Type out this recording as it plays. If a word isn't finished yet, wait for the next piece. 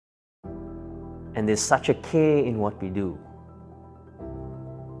and there's such a care in what we do,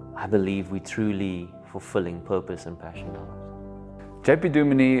 I believe we're truly fulfilling purpose and passion in our lives. JP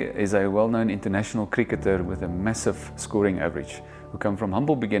Duminy is a well-known international cricketer with a massive scoring average who come from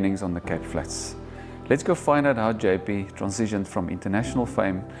humble beginnings on the Cape Flats. Let's go find out how JP transitioned from international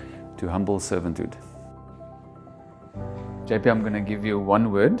fame to humble servanthood. JP, I'm going to give you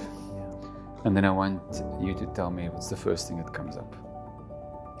one word, and then I want you to tell me what's the first thing that comes up.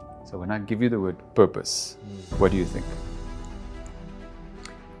 So when I give you the word purpose, what do you think?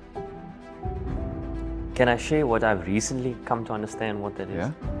 Can I share what I've recently come to understand what that is?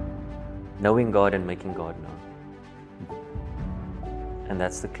 Yeah? Knowing God and making God known. And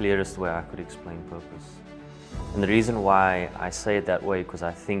that's the clearest way I could explain purpose. And the reason why I say it that way, because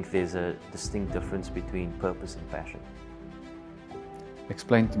I think there's a distinct difference between purpose and passion.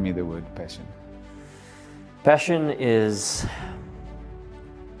 Explain to me the word passion. Passion is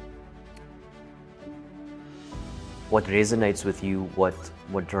what resonates with you, what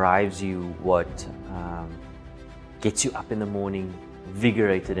drives you, what gets you up in the morning,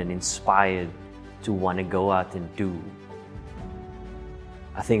 invigorated and inspired to want to go out and do.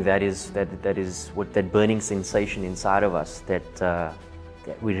 I think that is what that burning sensation inside of us that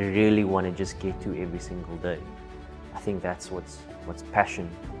we really want to just get to every single day. I think that's what's passion.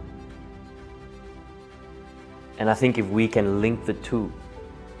 And I think if we can link the two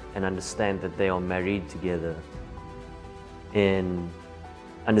and understand that they are married together, in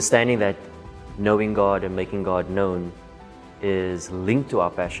understanding that knowing God and making God known is linked to our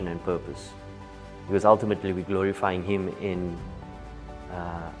passion and purpose, because ultimately we're glorifying Him in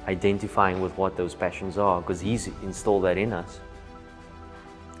identifying with what those passions are, because He's installed that in us.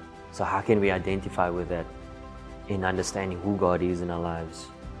 So how can we identify with that in understanding who God is in our lives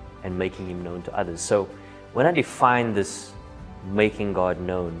and making Him known to others? So when I define this making God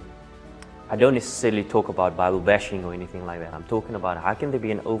known, I don't necessarily talk about Bible bashing or anything like that. I'm talking about how can there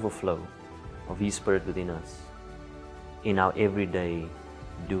be an overflow of His Spirit within us in our everyday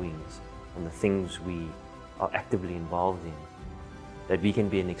doings and the things we are actively involved in, that we can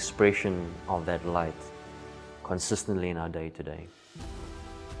be an expression of that light consistently in our day-to-day.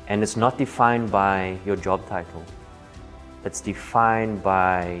 And it's not defined by your job title. It's defined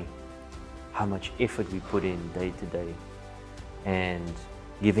by how much effort we put in day to day and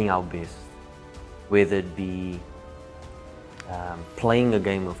giving our best, whether it be playing a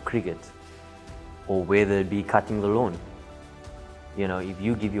game of cricket or whether it be cutting the lawn. You know, if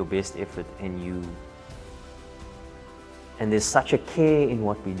you give your best effort and there's such a care in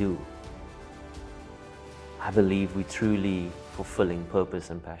what we do, I believe we're truly fulfilling purpose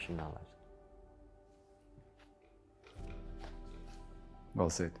and passion in our lives. Well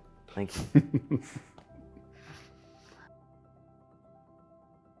said. Thank you.